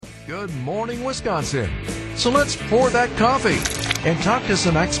Good morning, Wisconsin. So let's pour that coffee and talk to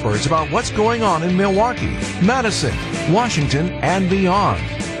some experts about what's going on in Milwaukee, Madison, Washington, and beyond.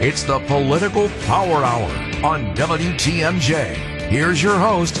 It's the Political Power Hour on WTMJ. Here's your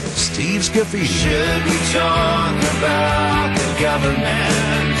host, Steve Scafidi. Should we talk about the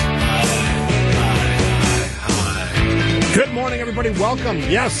government? Good morning, everybody. Welcome.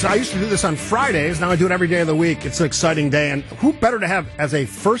 Yes, I used to do this on Fridays. Now I do it every day of the week. It's an exciting day. And who better to have as a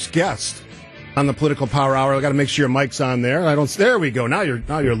first guest on the Political Power Hour? I got to make sure your mic's on there. There we go. Now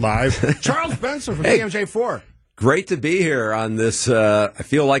you're live. Charles Benson from TMJ4. Great to be here on this. I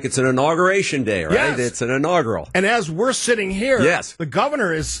feel like it's an inauguration day, right? Yes. It's an inaugural. And as we're sitting here, yes, the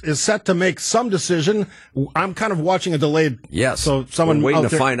governor is set to make some decision. I'm kind of watching a delayed. Yes. So someone We're waiting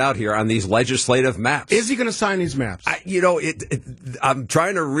to find out here on these legislative maps. Is he going to sign these maps? I'm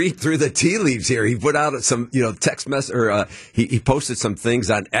trying to read through the tea leaves here. He put out some, text message, or he posted some things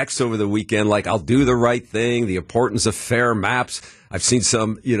on X over the weekend, like "I'll do the right thing," the importance of fair maps. I've seen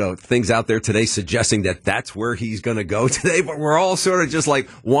some, things out there today suggesting that that's where he's going to go today, but we're all sort of just like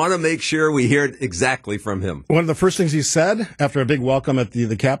want to make sure we hear it exactly from him. One of the first things he said after a big welcome at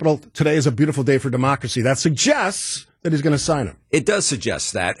the Capitol, today is a beautiful day for democracy. That suggests that he's going to sign them. It does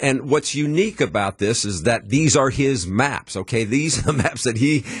suggest that. And what's unique about this is that these are his maps, okay? These are the maps that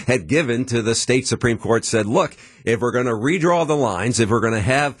he had given to the state Supreme Court, said, look, if we're going to redraw the lines, if we're going to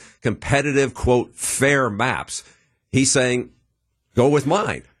have competitive, quote, fair maps, he's saying, go with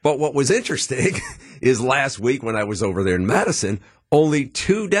mine. But what was interesting is last week when I was over there in Madison, only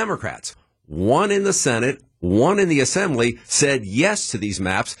two Democrats, one in the Senate, one in the Assembly, said yes to these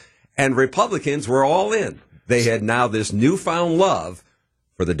maps, and Republicans were all in. They had now this newfound love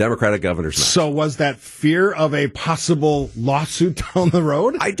for the Democratic governor's map. So was that fear of a possible lawsuit down the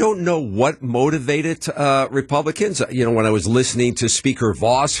road? I don't know what motivated Republicans. When I was listening to Speaker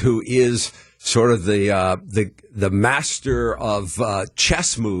Voss, who is sort of the master of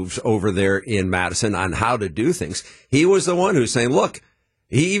chess moves over there in Madison on how to do things, he was the one who's saying, look,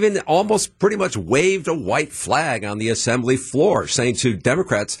 he even almost pretty much waved a white flag on the assembly floor, saying to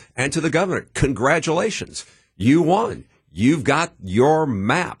Democrats and to the governor, congratulations, you won. You've got your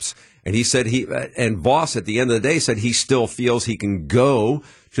maps. And he said and Voss at the end of the day said he still feels he can go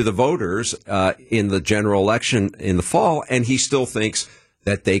to the voters in the general election in the fall, and he still thinks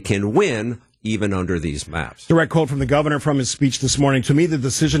that they can win even under these maps. Direct quote from the governor from his speech this morning. To me, the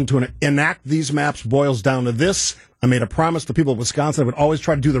decision to enact these maps boils down to this. I made a promise to people of Wisconsin I would always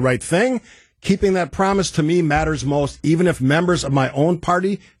try to do the right thing. Keeping that promise to me matters most, even if members of my own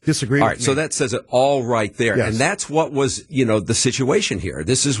party disagree with me. All right, so that says it all right there. Yes. And that's what was, the situation here.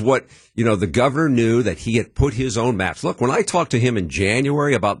 This is what, the governor knew, that he had put his own maps. Look, when I talked to him in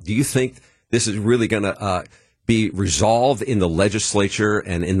January about, do you think this is really going to be resolved in the legislature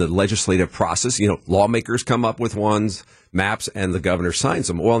and in the legislative process? Lawmakers come up with maps and the governor signs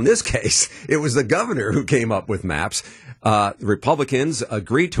them. Well, in this case, it was the governor who came up with maps. The Republicans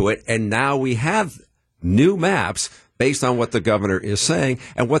agreed to it, and now we have new maps based on what the governor is saying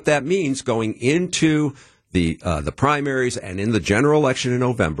and what that means going into the primaries and in the general election in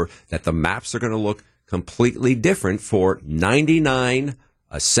November, that the maps are going to look completely different for 99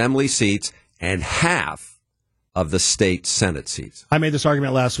 assembly seats and half of the state Senate seats. I made this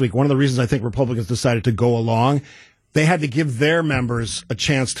argument last week. One of the reasons I think Republicans decided to go along, they had to give their members a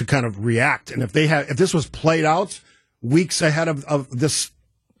chance to kind of react. And if this was played out weeks ahead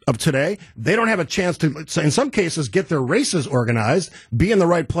of today, they don't have a chance to, in some cases, get their races organized, be in the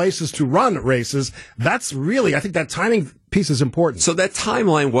right places to run races. That's really, I think that timing piece is important. So that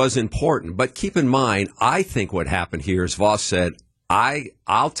timeline was important, but keep in mind, I think what happened here is Voss said,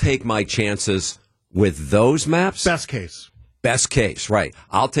 I'll take my chances with those maps. Best case. Best case, right.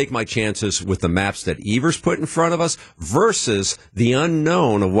 I'll take my chances with the maps that Evers put in front of us versus the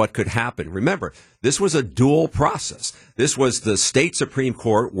unknown of what could happen. Remember, this was a dual process. This was the state Supreme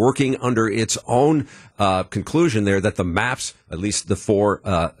Court working under its own conclusion there that the maps, at least the four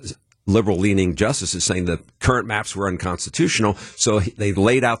liberal-leaning justices, saying the current maps were unconstitutional. So they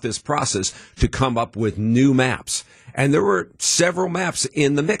laid out this process to come up with new maps. And there were several maps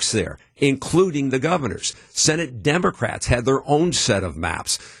in the mix there, including the governor's. Senate Democrats had their own set of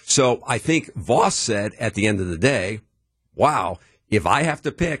maps. So I think Voss said at the end of the day, wow, if I have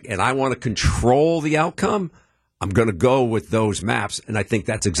to pick and I want to control the outcome, I'm going to go with those maps. And I think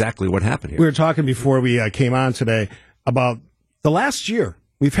that's exactly what happened here. We were talking before we came on today about the last year.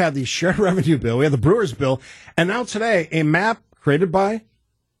 We've had the shared revenue bill. We had the Brewers bill. And now today, a map created by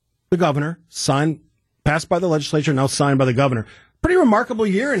the governor, passed by the legislature, now signed by the governor, pretty remarkable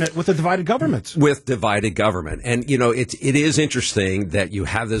year in it with a divided government. With divided government. And, you know, it is interesting that you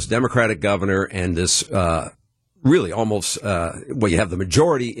have this Democratic governor and this, really almost, you have the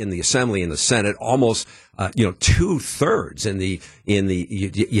majority in the Assembly and the Senate, almost, 2/3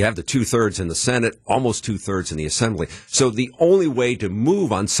 you have the 2/3 in the Senate, almost 2/3 in the Assembly. So the only way to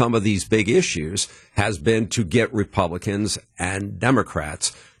move on some of these big issues has been to get Republicans and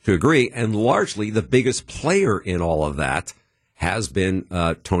Democrats to agree. And largely the biggest player in all of that has been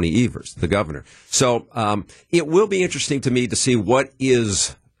Tony Evers, the governor. So it will be interesting to me to see what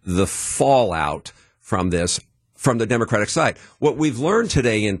is the fallout from this from the Democratic side. What we've learned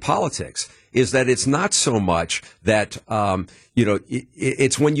today in politics is that it's not so much that,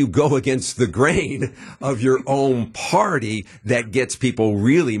 it's when you go against the grain of your own party that gets people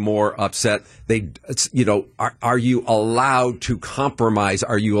really more upset. Are you allowed to compromise?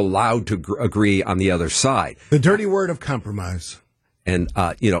 Are you allowed to agree on the other side? The dirty word of compromise. And,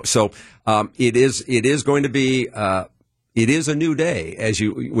 it is going to be, it is a new day, as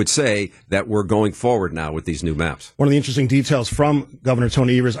you would say, that we're going forward now with these new maps. One of the interesting details from Governor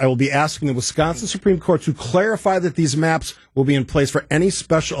Tony Evers, I will be asking the Wisconsin Supreme Court to clarify that these maps will be in place for any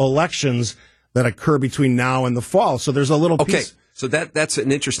special elections that occur between now and the fall. So there's a little piece. Okay, so that's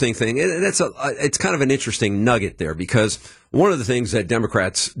an interesting thing. And it's kind of an interesting nugget there, because one of the things that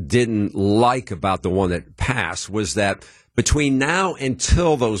Democrats didn't like about the one that passed was that between now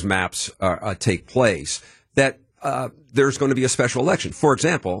until those maps take place, that there's going to be a special election. For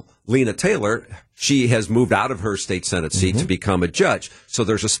example, Lena Taylor, she has moved out of her state Senate seat to become a judge. So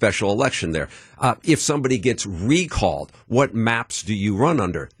there's a special election there. If somebody gets recalled, what maps do you run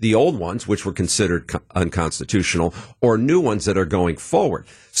under? The old ones, which were considered unconstitutional, or new ones that are going forward.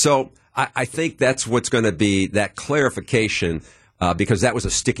 So I think that's what's going to be that clarification, because that was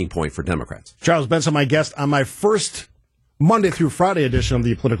a sticking point for Democrats. Charles Benson, my guest on my first Monday through Friday edition of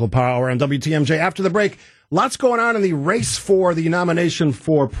the Political Power Hour on WTMJ. After the break, lots going on in the race for the nomination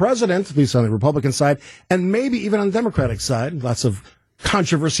for president, at least on the Republican side, and maybe even on the Democratic side. Lots of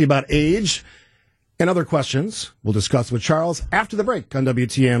controversy about age and other questions. We'll discuss with Charles after the break on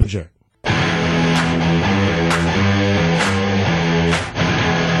WTMJ.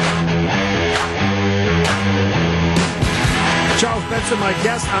 Charles Benson, my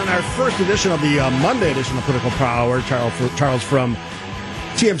guest on our first edition of the Monday edition of Political Power. Charles from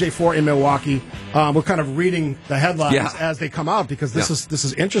TMJ4 in Milwaukee. We're kind of reading the headlines as they come out, because this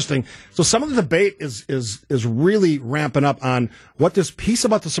is interesting. So some of the debate is really ramping up on what this piece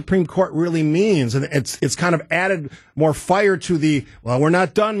about the Supreme Court really means, and it's kind of added more fire to the, well, we're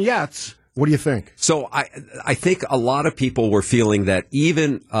not done yet. What do you think? So I think a lot of people were feeling that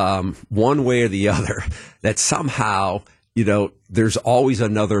even one way or the other, that somehow, there's always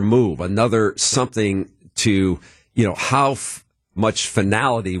another move, another something to, how much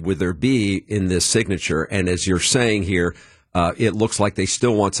finality would there be in this signature? And as you're saying here, it looks like they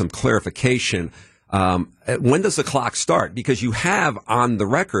still want some clarification. When does the clock start? Because you have on the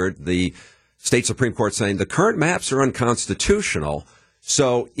record the state Supreme Court saying the current maps are unconstitutional.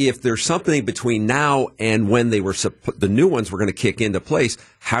 So if there's something between now and when the new ones were going to kick into place,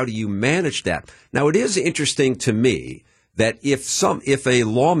 how do you manage that? Now, it is interesting to me that if a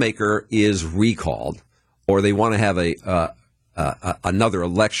lawmaker is recalled, or they want to have another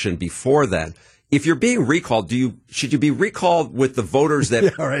election before then, if you're being recalled, should you be recalled with the voters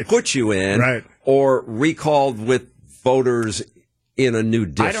that put you in, or recalled with voters in a new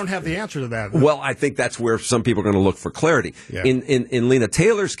district? I don't have the answer to that. Well, I think that's where some people are going to look for clarity. Yeah. In Lena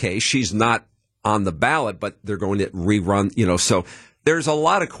Taylor's case, she's not on the ballot, but they're going to rerun, so there's a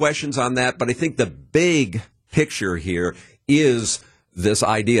lot of questions on that. But I think the big picture here is this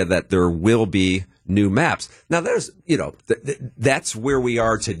idea that there will be new maps. Now, there's, that's where we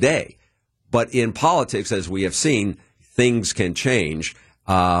are today. But in politics, as we have seen, things can change.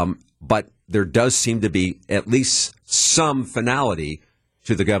 But there does seem to be at least some finality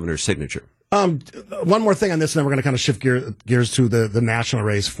to the governor's signature. One more thing on this, and then we're going to kind of shift gears to the national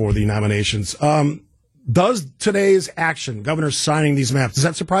race for the nominations. Does today's action, governor signing these maps, does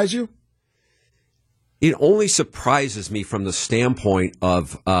that surprise you? It only surprises me from the standpoint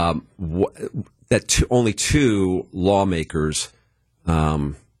of that only two lawmakers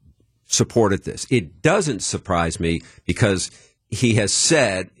supported this. It doesn't surprise me because he has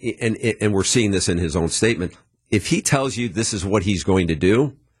said, and we're seeing this in his own statement, if he tells you this is what he's going to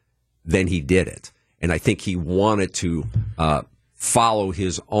do, then he did it. And I think he wanted to follow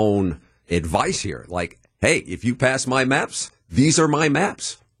his own advice here. Like, hey, if you pass my maps, these are my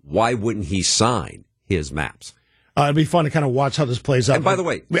maps. Why wouldn't he sign his maps? It'd be fun to kind of watch how this plays out. And by the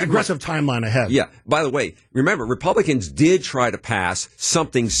way, aggressive timeline ahead. Yeah. By the way, remember, Republicans did try to pass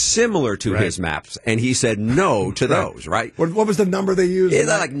something similar to his maps, and he said no to those, right? What was the number they used? It's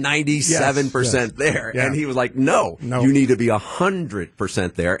like 97% there. Yeah. And he was like, no, you need to be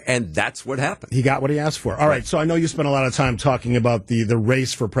 100% there. And that's what happened. He got what he asked for. All right. So I know you spent a lot of time talking about the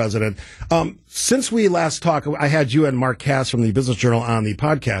race for president. Since we last talked, I had you and Mark Cass from the Business Journal on the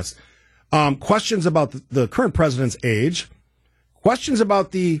podcast. Questions about the current president's age, questions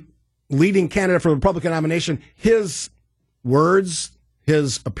about the leading candidate for the Republican nomination, his words,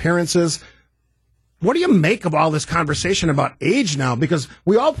 his appearances. What do you make of all this conversation about age now? Because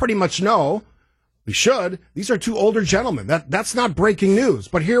we all pretty much know, we should, these are two older gentlemen. That's not breaking news.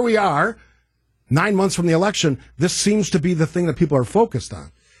 But here we are, 9 months from the election. This seems to be the thing that people are focused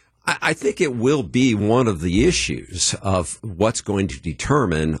on. I think it will be one of the issues of what's going to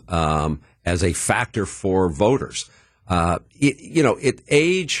determine as a factor for voters.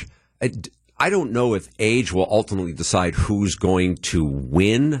 Age. I don't know if age will ultimately decide who's going to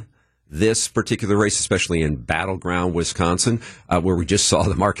win this particular race, especially in battleground Wisconsin, where we just saw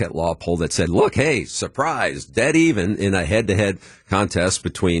the Marquette Law poll that said, look, hey, surprise, dead even in a head-to-head contest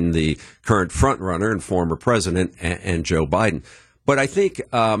between the current frontrunner and former president and Joe Biden. But I think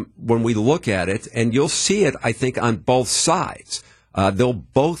when we look at it, and you'll see it, I think, on both sides, they'll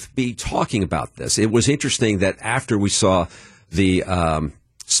both be talking about this. It was interesting that after we saw the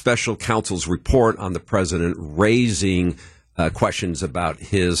special counsel's report on the president raising questions about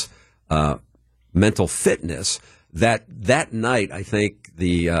his mental fitness, that night, I think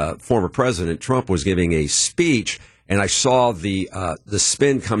the former president, Trump, was giving a speech. And I saw the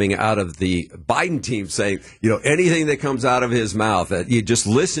spin coming out of the Biden team saying, anything that comes out of his mouth, that you just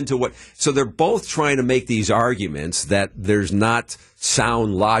listen to what. So they're both trying to make these arguments that there's not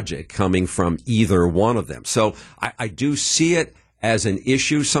sound logic coming from either one of them. So I do see it as an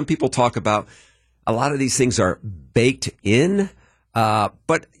issue. Some people talk about a lot of these things are baked in.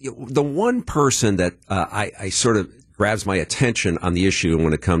 But the one person that I sort of grabs my attention on the issue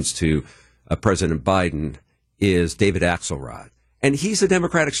when it comes to President Biden is David Axelrod. And he's a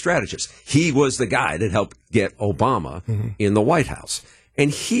Democratic strategist. He was the guy that helped get Obama in the White House. And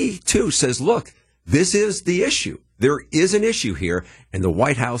he, too, says, look, this is the issue. There is an issue here, and the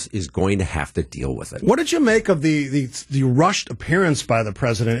White House is going to have to deal with it. What did you make of the rushed appearance by the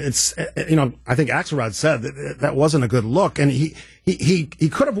president? It's, I think Axelrod said that wasn't a good look. And he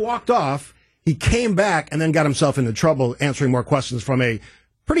could have walked off. He came back and then got himself into trouble answering more questions from a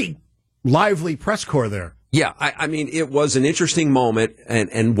pretty lively press corps there. Yeah, I mean, it was an interesting moment,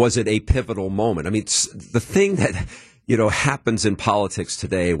 and was it a pivotal moment? I mean, the thing that, happens in politics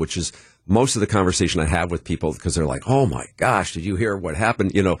today, which is most of the conversation I have with people, because they're like, oh my gosh, did you hear what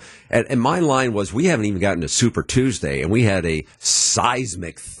happened? And my line was, we haven't even gotten to Super Tuesday, and we had a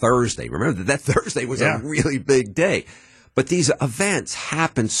seismic Thursday. Remember that Thursday was a really big day. But these events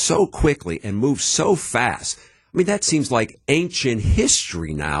happen so quickly and move so fast. I mean, that seems like ancient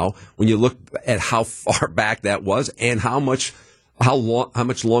history now when you look at how far back that was and how much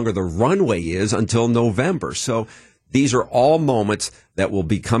longer the runway is until November. So these are all moments that will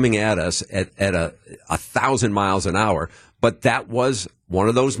be coming at us at 1,000 miles an hour. But that was one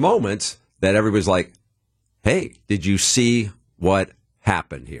of those moments that everybody's like, hey, did you see what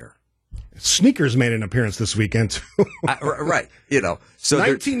happened here? Sneakers made an appearance this weekend too. Right. So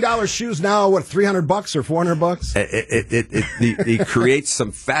 $19 shoes now, what, $300 or $400? It creates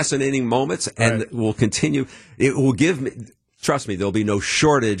some fascinating moments, and will continue. It will give me, trust me, there'll be no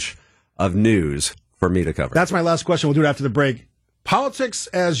shortage of news for me to cover. That's my last question. We'll do it after the break. Politics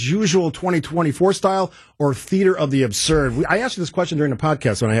as usual 2024 style, or theater of the absurd? I asked you this question during the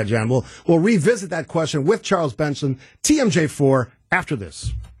podcast when I had John. We'll revisit that question with Charles Benson, TMJ4, after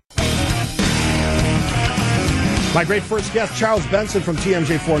this. My great first guest, Charles Benson from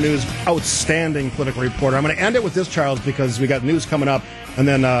TMJ4 News, outstanding political reporter. I'm going to end it with this, Charles, because we got news coming up, and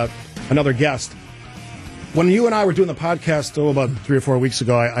then another guest. When you and I were doing the podcast about 3 or 4 weeks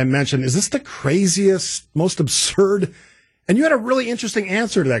ago, I mentioned, is this the craziest, most absurd? And you had a really interesting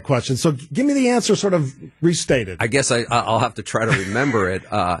answer to that question. So give me the answer sort of restated. I guess I'll have to try to remember it.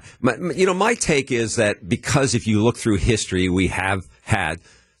 My take is that because if you look through history, we have had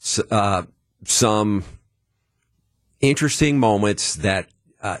some interesting moments that,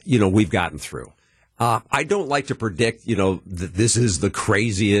 we've gotten through. I don't like to predict, that this is the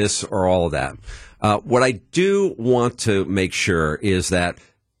craziest or all of that. What I do want to make sure is that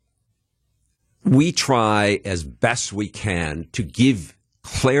we try as best we can to give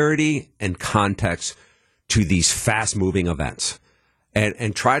clarity and context to these fast-moving events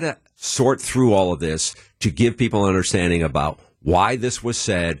and try to sort through all of this to give people an understanding about why this was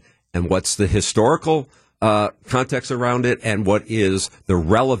said and what's the historical context around it and what is the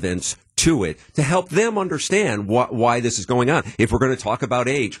relevance to it to help them understand why this is going on. If we're going to talk about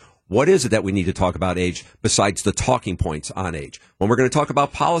age, what is it that we need to talk about age besides the talking points on age? When we're going to talk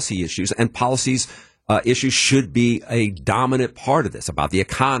about policy issues, and policies issues should be a dominant part of this, about the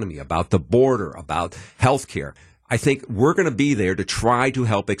economy, about the border, about healthcare. I think we're going to be there to try to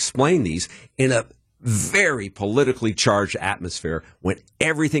help explain these in a very politically charged atmosphere when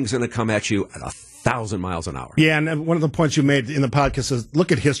everything's going to come at you at 1,000 miles an hour. Yeah, and one of the points you made in the podcast is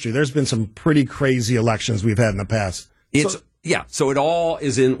look at history. There's been some pretty crazy elections we've had in the past. So it all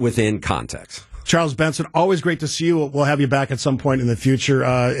is within context. Charles Benson, always great to see you. We'll have you back at some point in the future.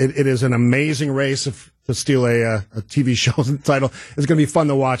 It is an amazing race to steal a TV show title. It's going to be fun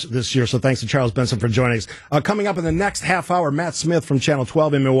to watch this year. So thanks to Charles Benson for joining us. Coming up in the next half hour, Matt Smith from Channel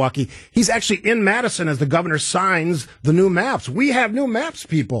 12 in Milwaukee. He's actually in Madison as the governor signs the new maps. We have new maps,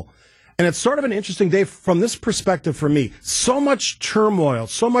 people. And it's sort of an interesting day from this perspective for me. So much turmoil,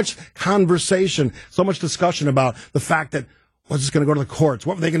 so much conversation, so much discussion about the fact that was this going to go to the courts?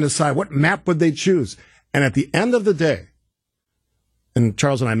 What were they going to decide? What map would they choose? And at the end of the day, and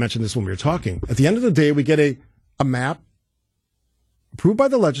Charles and I mentioned this when we were talking, at the end of the day, we get a map approved by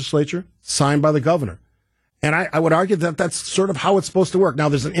the legislature, signed by the governor. And I would argue that that's sort of how it's supposed to work. Now,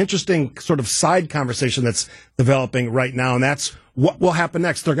 there's an interesting sort of side conversation that's developing right now, and that's what will happen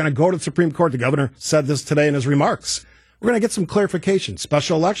next. They're going to go to the Supreme Court. The governor said this today in his remarks. We're going to get some clarification.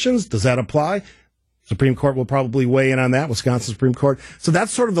 Special elections, does that apply? Supreme Court will probably weigh in on that, Wisconsin Supreme Court. So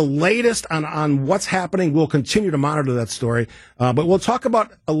that's sort of the latest on what's happening. We'll continue to monitor that story. But we'll talk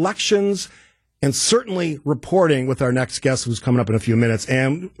about elections and certainly reporting with our next guest who's coming up in a few minutes.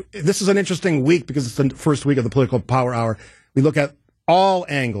 And this is an interesting week because it's the first week of the Political Power Hour. We look at all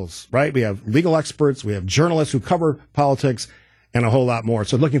angles, right? We have legal experts, we have journalists who cover politics, and a whole lot more.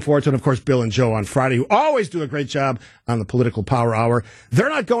 So looking forward to it. And of course, Bill and Joe on Friday, who always do a great job on the Political Power Hour. They're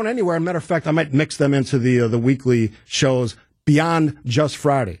not going anywhere. As a matter of fact, I might mix them into the weekly shows beyond just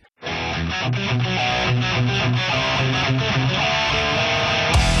Friday.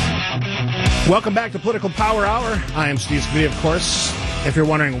 Welcome back to Political Power Hour. I am Steve Smitty, of course. If you're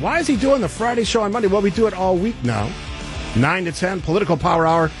wondering, why is he doing the Friday show on Monday? Well, we do it all week now. 9 to 10, Political Power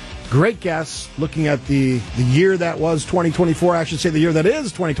Hour. Great guests looking at the year that was 2024. I should say the year that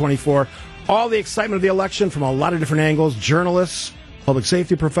is 2024. All the excitement of the election from a lot of different angles. Journalists, public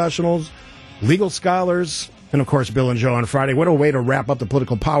safety professionals, legal scholars, and of course, Bill and Joe on Friday. What a way to wrap up the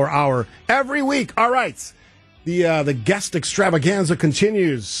Political Power Hour every week. All right. The guest extravaganza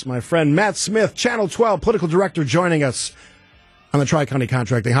continues. My friend Matt Smith, Channel 12 political director, joining us on the Tri-County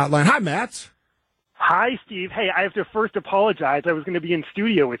Contracting Hotline. Hi, Matt. Hi, Steve. Hey, I have to first apologize. I was going to be in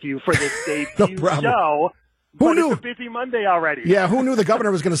studio with you for this debut show. Who knew? It's a busy Monday already. Yeah, who knew the governor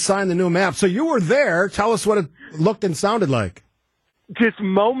was going to sign the new map? So you were there. Tell us what it looked and sounded like. Just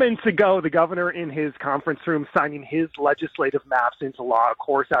moments ago, the governor in his conference room signing his legislative maps into law, of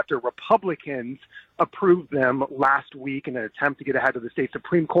course, after Republicans approved them last week in an attempt to get ahead of the state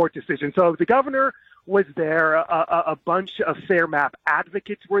Supreme Court decision. So the governor was there, a bunch of fair map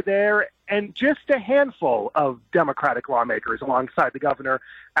advocates were there, and just a handful of Democratic lawmakers alongside the governor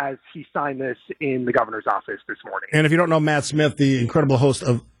as he signed this in the governor's office this morning. And if you don't know Matt Smith, the incredible host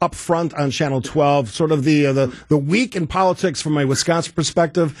of Up Front on Channel 12, sort of the week in politics from a Wisconsin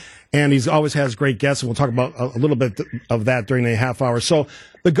perspective, and he always has great guests, and we'll talk about a little bit of that during the half hour. So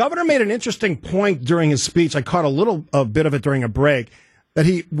the governor made an interesting point during his speech. I caught a bit of it during a break, that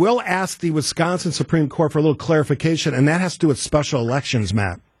he will ask the Wisconsin Supreme Court for a little clarification, and that has to do with special elections,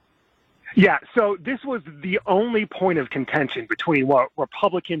 Matt. Yeah, so this was the only point of contention between what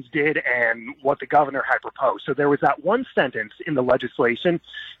Republicans did and what the governor had proposed. So there was that one sentence in the legislation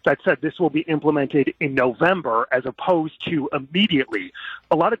that said this will be implemented in November as opposed to immediately.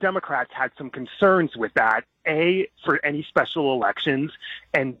 A lot of Democrats had some concerns with that, A, for any special elections,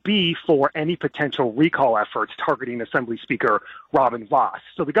 and B, for any potential recall efforts targeting Assembly Speaker Robin Vos.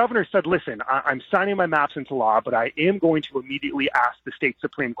 So the governor said, listen, I'm signing my maps into law, but I am going to immediately ask the state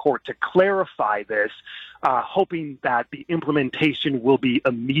Supreme Court to clarify this, hoping that the implementation will be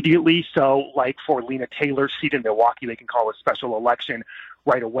immediately. So like for Lena Taylor's seat in Milwaukee, they can call a special election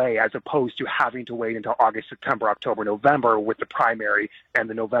right away, as opposed to having to wait until August, September, October, November with the primary and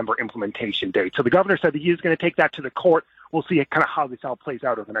the November implementation date. So the governor said that he is going to take that to the court. We'll see kind of how this all plays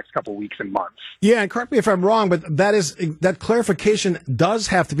out over the next couple of weeks and months. Yeah, and correct me if I'm wrong, but that clarification does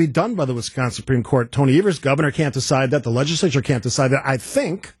have to be done by the Wisconsin Supreme Court. Tony Evers, governor, can't decide that. The legislature can't decide that. I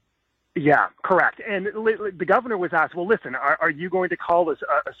think Yeah, correct. And the governor was asked, well, listen, are you going to call this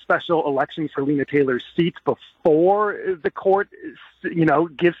a special election for Lena Taylor's seats before the court,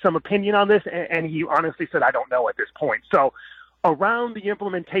 gives some opinion on this? And he honestly said, I don't know at this point. So around the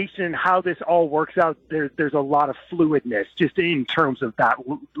implementation, how this all works out, there's a lot of fluidness just in terms of that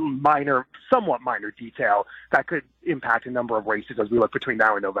somewhat minor detail that could impact a number of races as we look between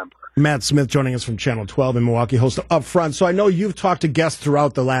now and November. Matt Smith joining us from Channel 12 in Milwaukee, host of Upfront. So I know you've talked to guests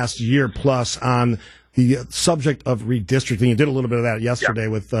throughout the last year plus on the subject of redistricting. You did a little bit of that yesterday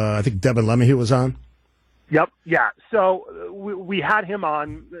with, I think, Devin Lemmy was on. Yep. Yeah. So we had him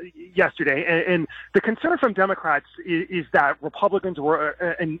on yesterday, and the concern from Democrats is that Republicans were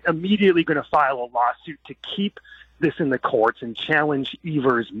immediately going to file a lawsuit to keep this in the courts and challenge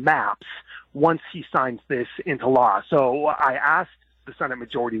Evers' maps once he signs this into law. So I asked the Senate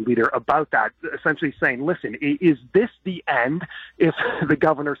Majority Leader about that, essentially saying, listen, is this the end if the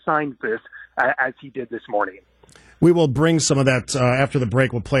governor signs this as he did this morning? We will bring some of that after the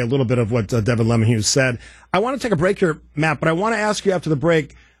break. We'll play a little bit of what Devin Lemmy said. I want to take a break here, Matt, but I want to ask you after the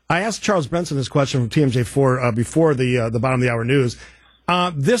break. I asked Charles Benson this question from TMJ4 before the bottom of the hour news.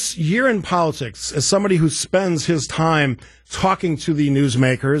 This year in politics, as somebody who spends his time talking to the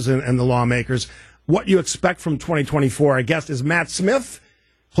newsmakers and the lawmakers, what you expect from 2024, I guess, is Matt Smith,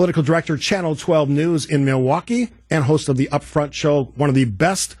 political director, Channel 12 News in Milwaukee, and host of the Upfront Show, one of the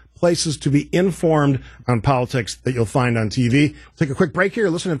best places to be informed on politics that you'll find on TV. We'll take a quick break here.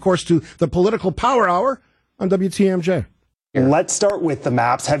 Listen, of course, to the Political Power Hour on WTMJ. Let's start with the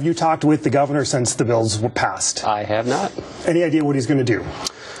maps. Have you talked with the governor since the bills were passed? I have not. Any idea what he's going to do?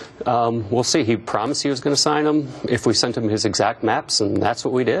 We'll see. He promised he was going to sign them if we sent him his exact maps, and that's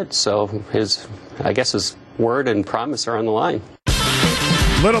what we did. So his word and promise are on the line.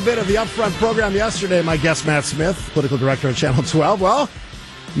 A little bit of the Upfront program yesterday. My guest, Matt Smith, political director of Channel 12. Well,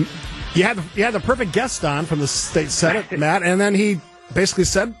 you had the perfect guest on from the state Senate, Matt, and then he basically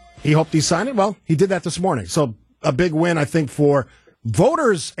said he hoped he signed it. Well, he did that this morning. So a big win, I think, for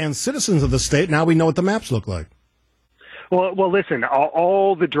voters and citizens of the state. Now we know what the maps look like. Well, listen,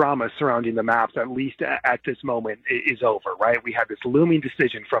 all the drama surrounding the maps, at least at this moment, is over, right? We had this looming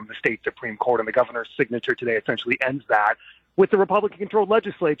decision from the state Supreme Court, and the governor's signature today essentially ends that, with the Republican-controlled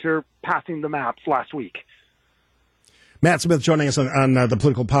legislature passing the maps last week. Matt Smith joining us on the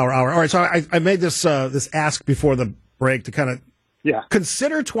Political Power Hour. All right, so I made this ask before the break to kind of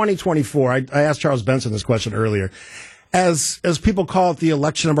consider 2024. I asked Charles Benson this question earlier. As people call it the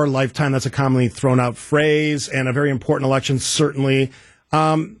election of our lifetime, that's a commonly thrown out phrase and a very important election, certainly.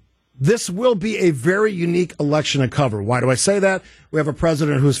 This will be a very unique election to cover. Why do I say that? We have a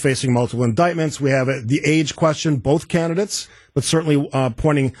president who's facing multiple indictments. We have the age question, both candidates, but certainly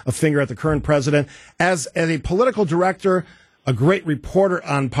pointing a finger at the current president. As a political director, a great reporter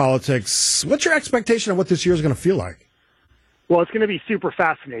on politics, what's your expectation of what this year is going to feel like? Well, it's going to be super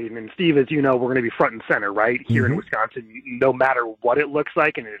fascinating. And, Steve, as you know, we're going to be front and center, right, here in Wisconsin, no matter what it looks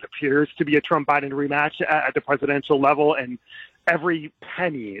like. And it appears to be a Trump-Biden rematch at the presidential level. And every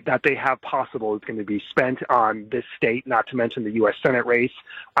penny that they have possible is going to be spent on this state, not to mention the U.S. Senate race,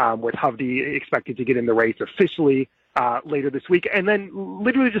 with Hovde expected to get in the race officially later this week. And then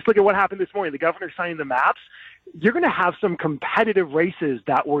literally just look at what happened this morning. The governor signing the maps. You're going to have some competitive races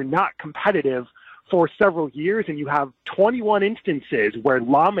that were not competitive for several years, and you have 21 instances where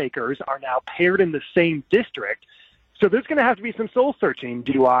lawmakers are now paired in the same district. So there's going to have to be some soul searching.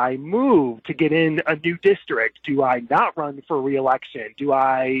 Do I move to get in a new district? Do I not run for re-election?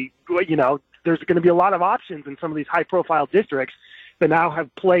 There's going to be a lot of options in some of these high-profile districts that now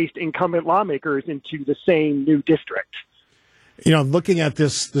have placed incumbent lawmakers into the same new district. You know, looking at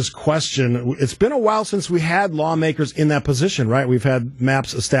this question, it's been a while since we had lawmakers in that position, right? We've had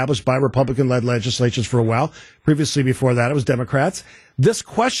maps established by Republican-led legislatures for a while. Previously, before that, it was Democrats. This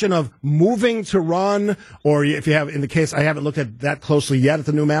question of moving to run, or if you have, in the case, I haven't looked at that closely yet at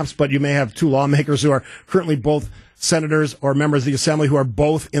the new maps, but you may have two lawmakers who are currently both senators or members of the assembly who are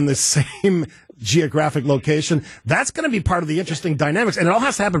both in the same geographic location. That's going to be part of the interesting dynamics, and it all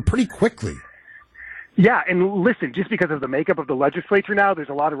has to happen pretty quickly. Yeah, and listen, just because of the makeup of the legislature now, there's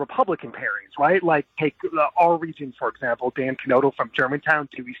a lot of Republican pairings, right? Like, take our region, for example. Dan Knodel from Germantown,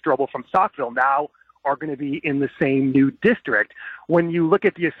 Dewey Strobel from Stockville now are going to be in the same new district. When you look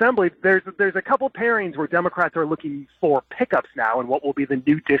at the assembly, there's a couple pairings where Democrats are looking for pickups now in what will be the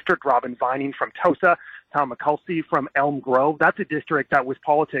new district. Robin Vining from Tosa, Tom McCulsey from Elm Grove. That's a district that was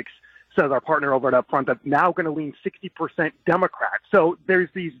politics says our partner over at Upfront, that's now going to lean 60% Democrat. So there's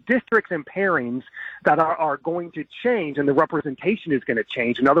these districts and pairings that are going to change, and the representation is going to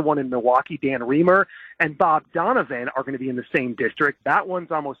change. Another one in Milwaukee, Dan Reamer and Bob Donovan are going to be in the same district. That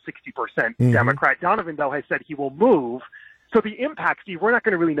one's almost 60% Democrat. Donovan, though, has said he will move. So the impact, Steve, we're not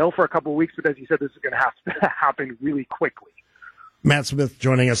going to really know for a couple of weeks, but as you said, this is going to have to happen really quickly. Matt Smith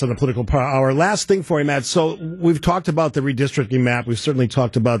joining us on the Political Power Hour. Last thing for you, Matt. So we've talked about the redistricting map. We've certainly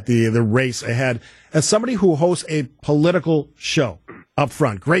talked about the race ahead. As somebody who hosts a political show up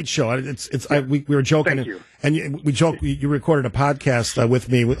front, great show. We were joking, you recorded a podcast with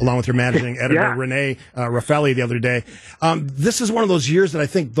me along with your managing editor Renee Raffelli the other day. This is one of those years that I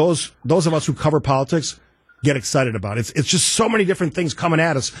think those of us who cover politics get excited about. It's just so many different things coming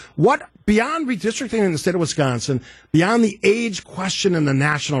at us. What, beyond redistricting in the state of Wisconsin, beyond the age question in the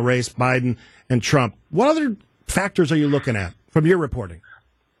national race, Biden and Trump, what other factors are you looking at from your reporting?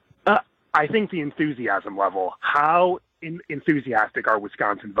 I think the enthusiasm level. How enthusiastic are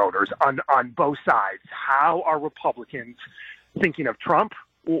Wisconsin voters on both sides? How are Republicans thinking of Trump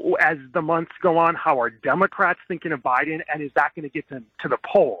as the months go on? How are Democrats thinking of Biden? And is that going to get them to the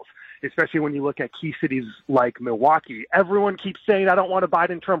polls? Especially when you look at key cities like Milwaukee. Everyone keeps saying, I don't want a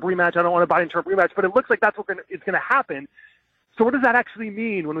Biden-Trump rematch, I don't want a Biden-Trump rematch, but it looks like that's what is going to happen. So what does that actually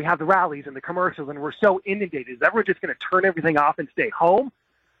mean when we have the rallies and the commercials and we're so inundated? Is everyone just going to turn everything off and stay home?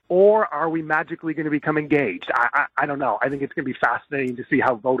 Or are we magically going to become engaged? I don't know. I think it's going to be fascinating to see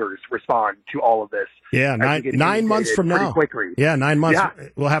how voters respond to all of this. Yeah, 9 months from now. Quickly. Yeah, 9 months. Yeah.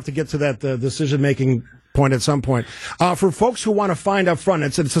 We'll have to get to that decision-making point at some point. For folks who want to find Upfront,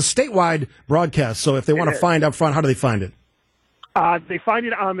 it's a statewide broadcast, so if they want to find Upfront, how do they find it? They find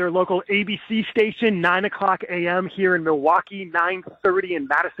it on their local ABC station, 9 o'clock a.m. here in Milwaukee, 9:30 in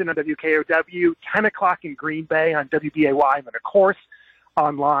Madison on WKOW, 10 o'clock in Green Bay on WBAY, and then, of course,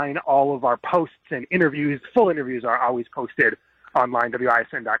 online, all of our posts and interviews, full interviews are always posted online,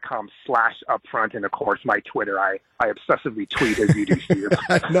 WISN.com/upfront, and of course my Twitter. I obsessively tweet as you do, Steve.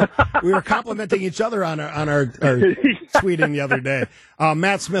 No, we were complimenting each other on our tweeting the other day.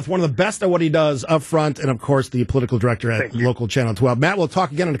 Matt Smith, one of the best at what he does up front, and of course the political director at local Channel 12. Matt, we'll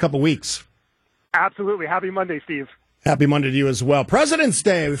talk again in a couple weeks. Absolutely. Happy Monday, Steve. Happy Monday to you as well. President's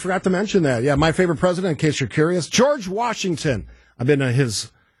Day. We forgot to mention that. Yeah, my favorite president, in case you're curious, George Washington. I've been to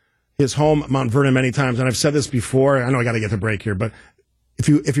his home, Mount Vernon, many times, and I've said this before. I know I got to get the break here, but if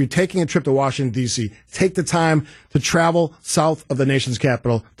you're taking a trip to Washington, D.C., take the time to travel south of the nation's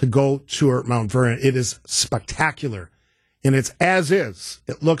capital to go tour Mount Vernon. It is spectacular, and it's as is.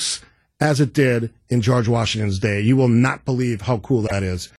 It looks as it did in George Washington's day. You will not believe how cool that is.